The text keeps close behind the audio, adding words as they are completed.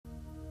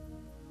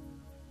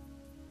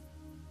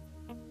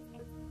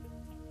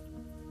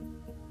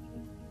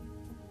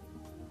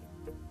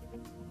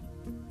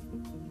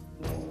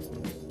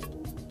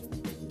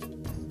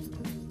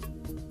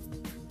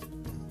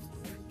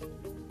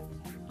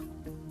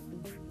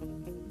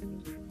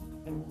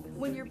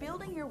When you're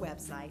building your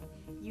website,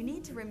 you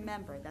need to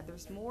remember that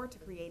there's more to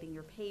creating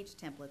your page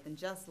template than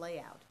just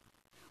layout.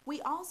 We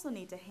also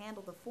need to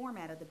handle the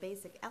format of the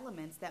basic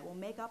elements that will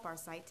make up our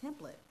site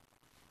template.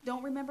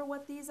 Don't remember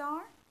what these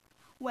are?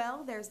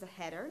 Well, there's the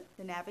header,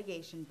 the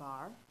navigation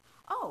bar,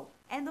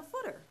 and the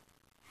footer.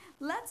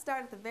 Let's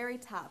start at the very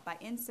top by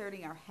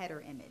inserting our header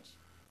image.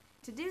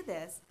 To do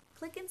this,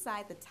 click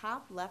inside the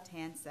top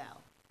left-hand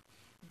cell.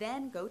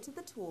 Then go to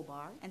the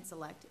toolbar and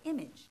select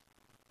Image.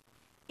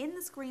 In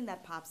the screen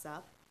that pops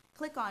up,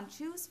 click on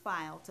Choose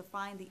File to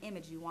find the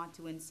image you want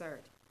to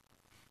insert.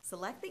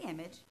 Select the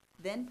image,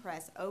 then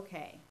press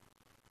OK.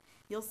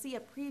 You'll see a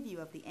preview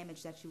of the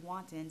image that you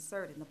want to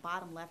insert in the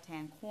bottom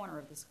left-hand corner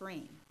of the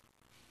screen.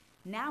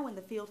 Now in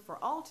the field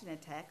for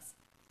alternate text,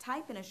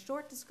 type in a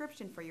short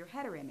description for your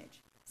header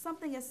image,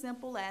 something as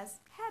simple as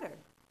header.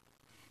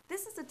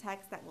 This is a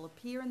text that will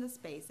appear in the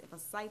space if a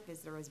site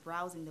visitor is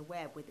browsing the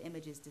web with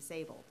images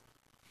disabled.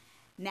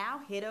 Now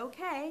hit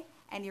OK,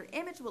 and your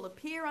image will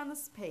appear on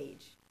this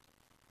page.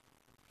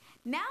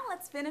 Now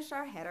let's finish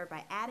our header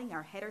by adding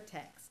our header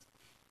text.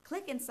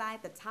 Click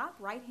inside the top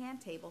right-hand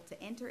table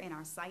to enter in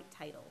our site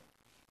title.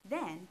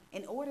 Then,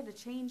 in order to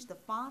change the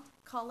font,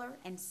 color,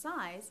 and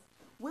size,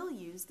 we'll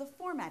use the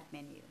Format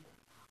menu.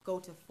 Go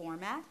to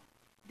Format,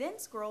 then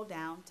scroll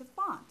down to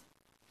Font.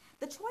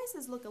 The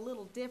choices look a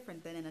little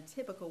different than in a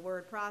typical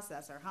word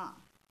processor, huh?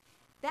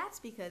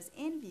 That's because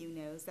InView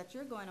knows that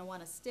you're going to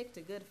want to stick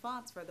to good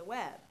fonts for the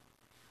web.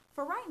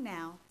 For right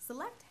now,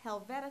 select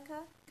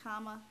Helvetica,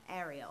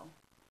 Arial.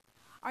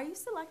 Are you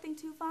selecting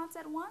two fonts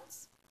at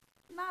once?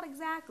 Not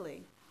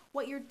exactly.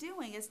 What you're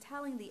doing is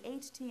telling the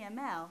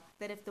HTML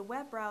that if the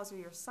web browser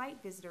your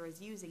site visitor is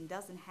using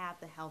doesn't have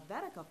the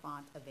Helvetica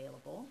font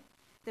available,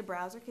 the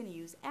browser can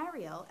use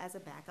Arial as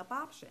a backup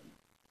option.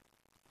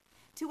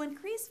 To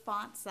increase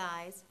font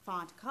size,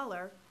 font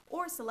color,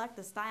 or select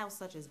a style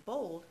such as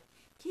bold,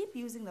 keep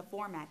using the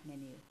Format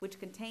menu, which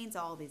contains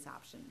all these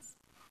options.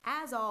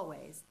 As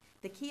always,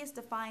 the key is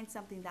to find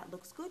something that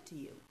looks good to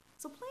you,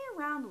 so play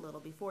around a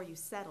little before you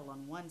settle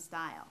on one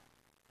style.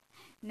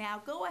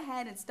 Now go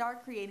ahead and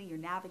start creating your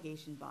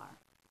navigation bar.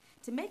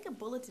 To make a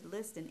bulleted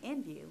list in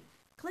InView,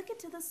 click it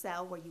to the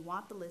cell where you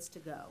want the list to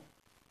go.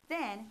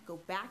 Then go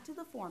back to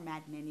the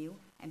Format menu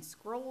and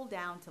scroll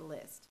down to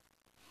List.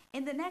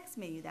 In the next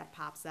menu that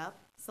pops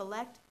up,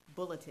 select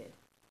Bulleted.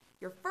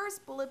 Your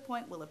first bullet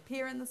point will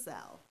appear in the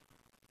cell.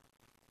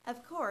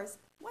 Of course,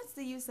 what's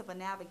the use of a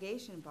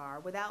navigation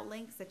bar without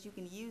links that you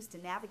can use to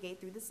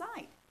navigate through the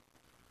site?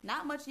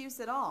 Not much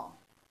use at all.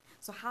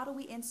 So how do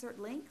we insert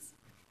links?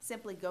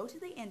 Simply go to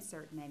the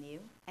Insert menu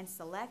and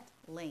select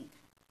Link.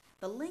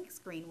 The link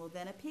screen will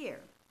then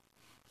appear.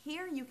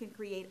 Here you can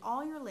create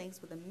all your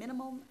links with a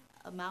minimum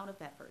amount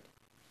of effort.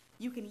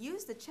 You can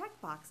use the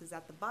checkboxes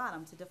at the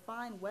bottom to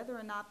define whether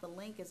or not the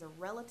link is a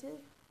relative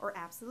or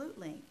absolute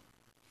link.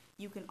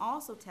 You can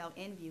also tell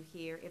InView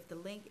here if the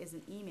link is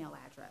an email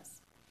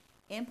address.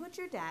 Input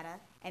your data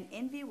and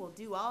InView will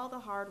do all the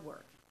hard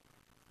work.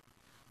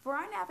 For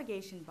our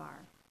navigation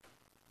bar,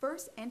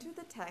 first enter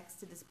the text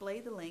to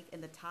display the link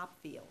in the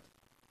top field.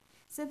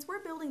 Since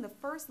we're building the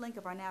first link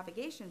of our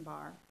navigation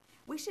bar,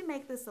 we should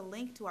make this a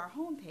link to our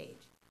home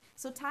page.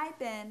 So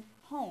type in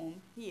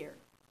Home here.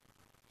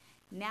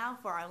 Now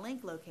for our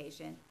link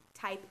location,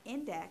 type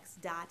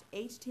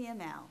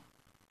index.html.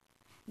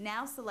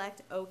 Now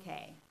select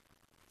OK.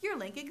 Your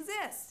link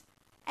exists,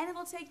 and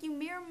it'll take you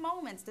mere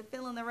moments to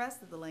fill in the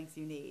rest of the links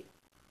you need.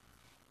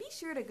 Be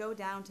sure to go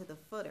down to the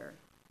footer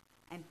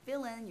and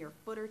fill in your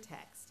footer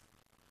text.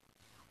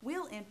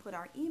 We'll input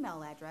our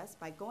email address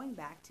by going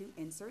back to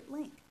Insert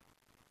Link.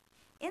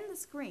 In the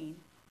screen,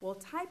 we'll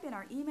type in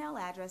our email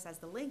address as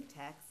the link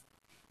text,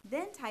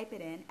 then type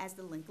it in as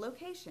the link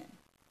location.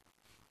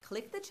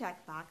 Click the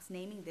checkbox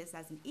naming this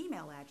as an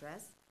email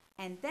address,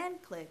 and then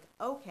click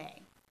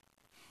OK.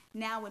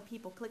 Now when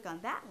people click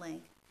on that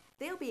link,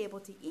 they'll be able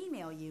to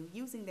email you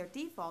using their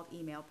default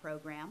email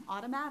program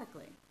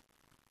automatically.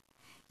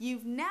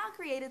 You've now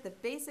created the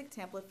basic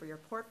template for your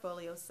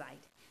portfolio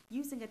site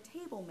using a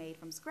table made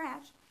from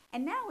scratch,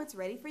 and now it's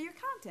ready for your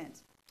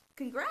content.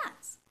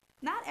 Congrats!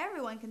 Not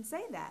everyone can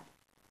say that.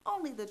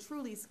 Only the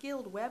truly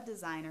skilled web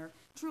designer,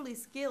 truly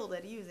skilled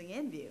at using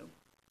InView.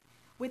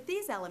 With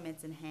these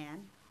elements in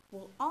hand,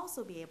 we'll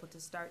also be able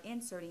to start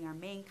inserting our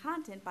main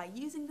content by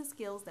using the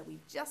skills that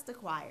we've just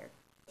acquired.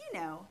 You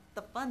know,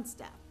 the fun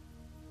stuff.